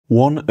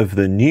One of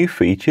the new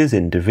features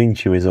in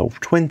DaVinci Resolve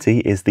 20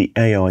 is the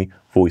AI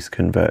voice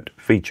convert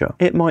feature.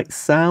 It might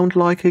sound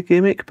like a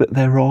gimmick, but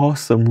there are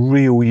some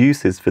real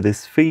uses for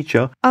this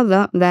feature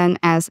other than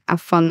as a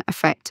fun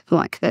effect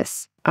like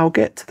this. I'll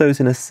get to those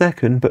in a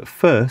second, but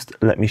first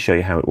let me show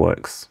you how it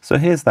works. So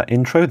here's that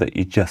intro that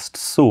you just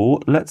saw.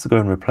 Let's go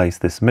and replace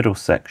this middle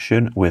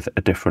section with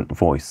a different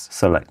voice.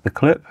 Select the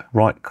clip,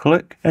 right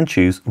click and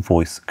choose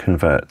voice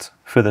convert.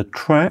 For the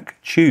track,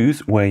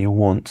 choose where you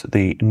want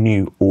the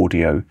new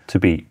audio to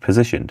be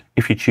positioned.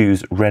 If you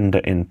choose render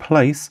in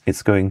place,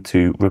 it's going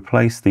to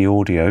replace the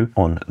audio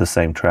on the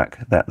same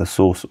track that the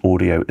source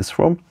audio is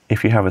from.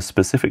 If you have a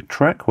specific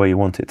track where you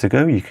want it to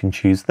go, you can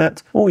choose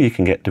that, or you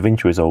can get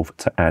DaVinci Resolve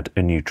to add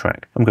a new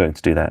track. I'm going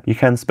to do that. You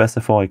can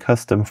specify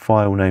custom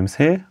file names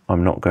here.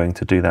 I'm not going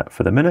to do that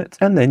for the minute.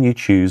 And then you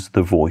choose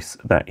the voice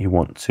that you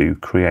want to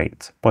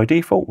create. By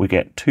default, we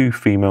get 2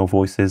 female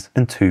voices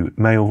and 2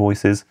 male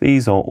voices.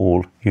 These are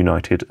all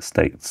United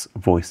States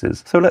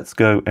voices. So let's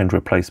go and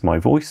replace my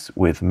voice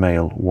with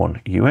male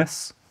 1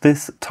 US.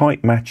 This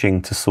type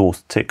matching to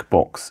source tick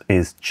box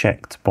is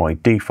checked by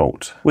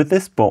default. With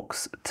this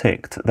box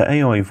ticked, the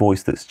AI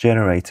voice that's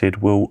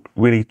generated will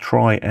really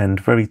try and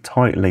very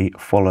tightly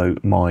follow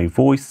my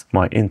voice,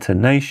 my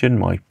intonation,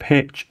 my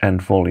pitch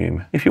and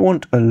volume. If you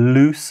want a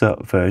looser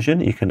version,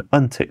 you can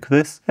untick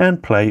this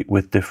and play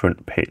with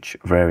different pitch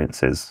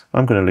variances.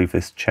 I'm going to leave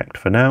this checked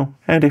for now.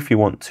 And if you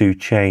want to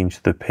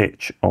change the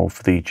pitch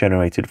of the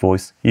generated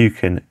voice, you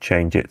can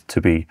change it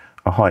to be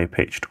a high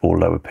pitched or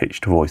lower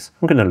pitched voice.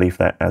 I'm going to leave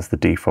that as the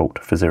default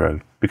for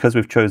 0. Because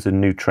we've chosen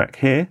new track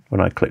here,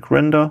 when I click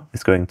render,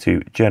 it's going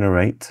to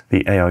generate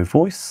the AI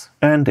voice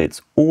and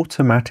it's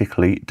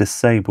automatically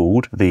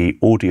disabled the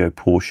audio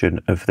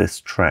portion of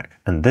this track.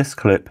 And this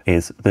clip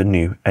is the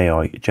new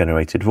AI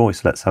generated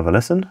voice. Let's have a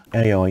listen.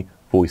 AI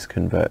voice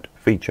convert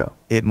feature.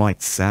 It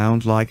might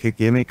sound like a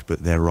gimmick,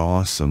 but there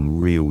are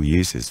some real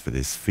uses for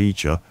this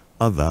feature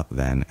other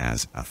than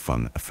as a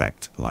fun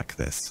effect like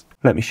this.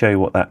 Let me show you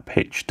what that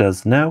pitch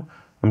does now.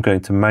 I'm going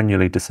to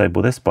manually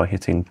disable this by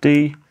hitting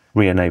D,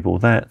 re-enable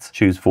that,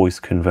 choose voice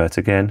convert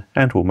again,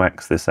 and we'll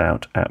max this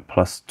out at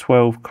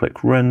 +12,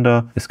 click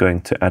render. It's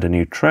going to add a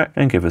new track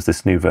and give us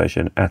this new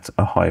version at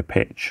a higher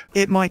pitch.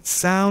 It might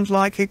sound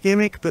like a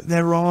gimmick, but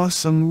there are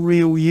some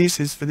real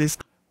uses for this.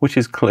 Which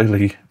is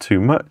clearly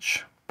too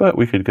much. But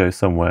we could go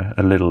somewhere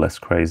a little less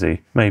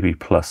crazy, maybe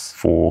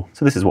 +4.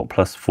 So this is what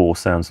 +4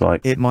 sounds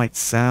like. It might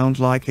sound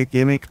like a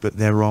gimmick, but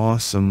there are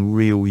some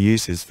real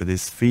uses for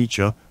this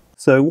feature.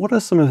 So what are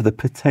some of the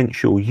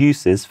potential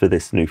uses for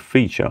this new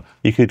feature?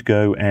 You could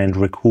go and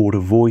record a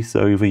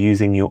voiceover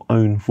using your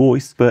own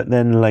voice, but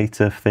then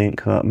later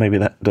think maybe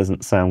that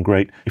doesn't sound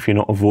great. If you're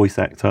not a voice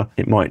actor,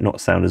 it might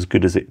not sound as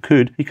good as it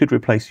could. You could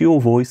replace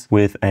your voice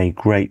with a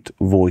great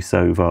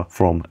voiceover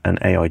from an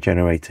AI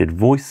generated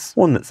voice,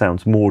 one that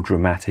sounds more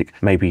dramatic,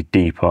 maybe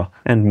deeper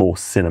and more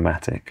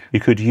cinematic. You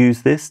could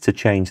use this to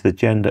change the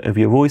gender of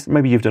your voice.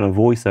 Maybe you've done a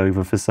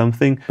voiceover for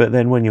something, but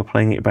then when you're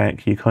playing it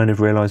back, you kind of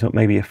realize that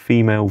maybe a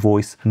female voice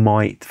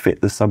might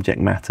fit the subject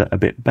matter a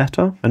bit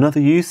better.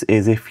 Another use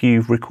is if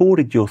you've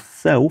recorded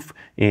yourself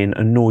in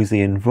a noisy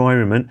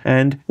environment,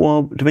 and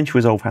while DaVinci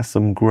Resolve has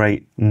some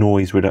great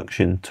noise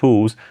reduction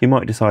tools, you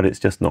might decide it's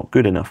just not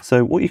good enough.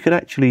 So what you could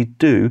actually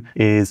do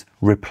is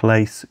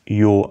replace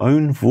your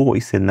own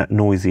voice in that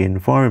noisy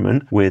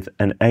environment with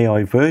an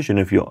AI version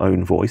of your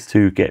own voice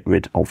to get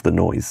rid of the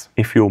noise.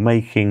 If you're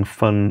making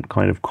fun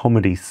kind of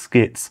comedy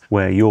skits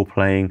where you're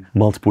playing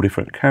multiple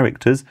different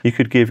characters, you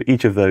could give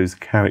each of those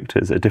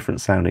characters a different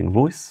sounding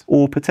voice.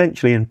 Or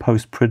potentially in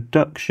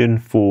post-production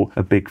for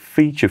a big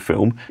feature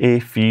film,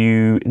 if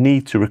you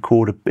need to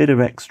record a bit of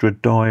extra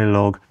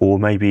dialogue, or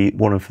maybe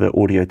one of the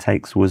audio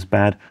takes was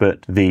bad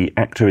but the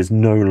actor is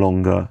no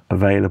longer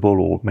available,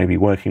 or maybe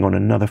working on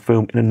another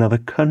film in another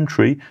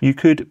country, you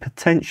could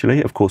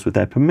potentially, of course with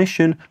their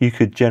permission, you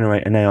could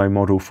generate an AI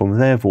model from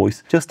their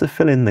voice just to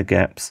fill in the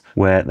gaps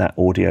where that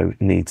audio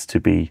needs to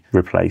be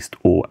replaced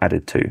or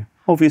added to.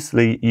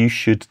 Obviously, you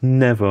should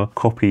never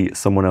copy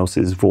someone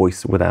else's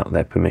voice without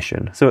their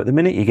permission. So at the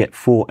minute you get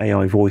 4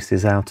 AI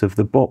voices out of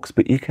the box,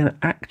 but you can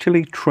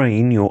actually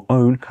train your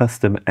own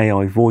custom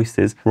AI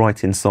voices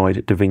right inside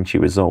DaVinci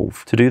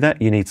Resolve. To do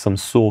that, you need some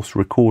source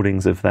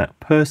recordings of that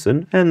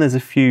person, and there's a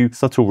few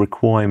subtle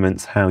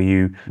requirements how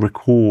you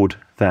record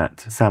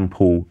that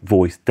sample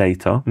voice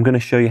data. I'm going to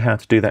show you how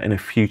to do that in a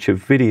future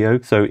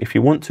video, so if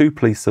you want to,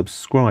 please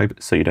subscribe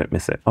so you don't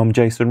miss it. I'm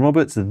Jason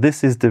Roberts,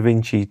 this is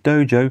DaVinci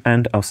Dojo,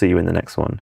 and I'll see you in the next one.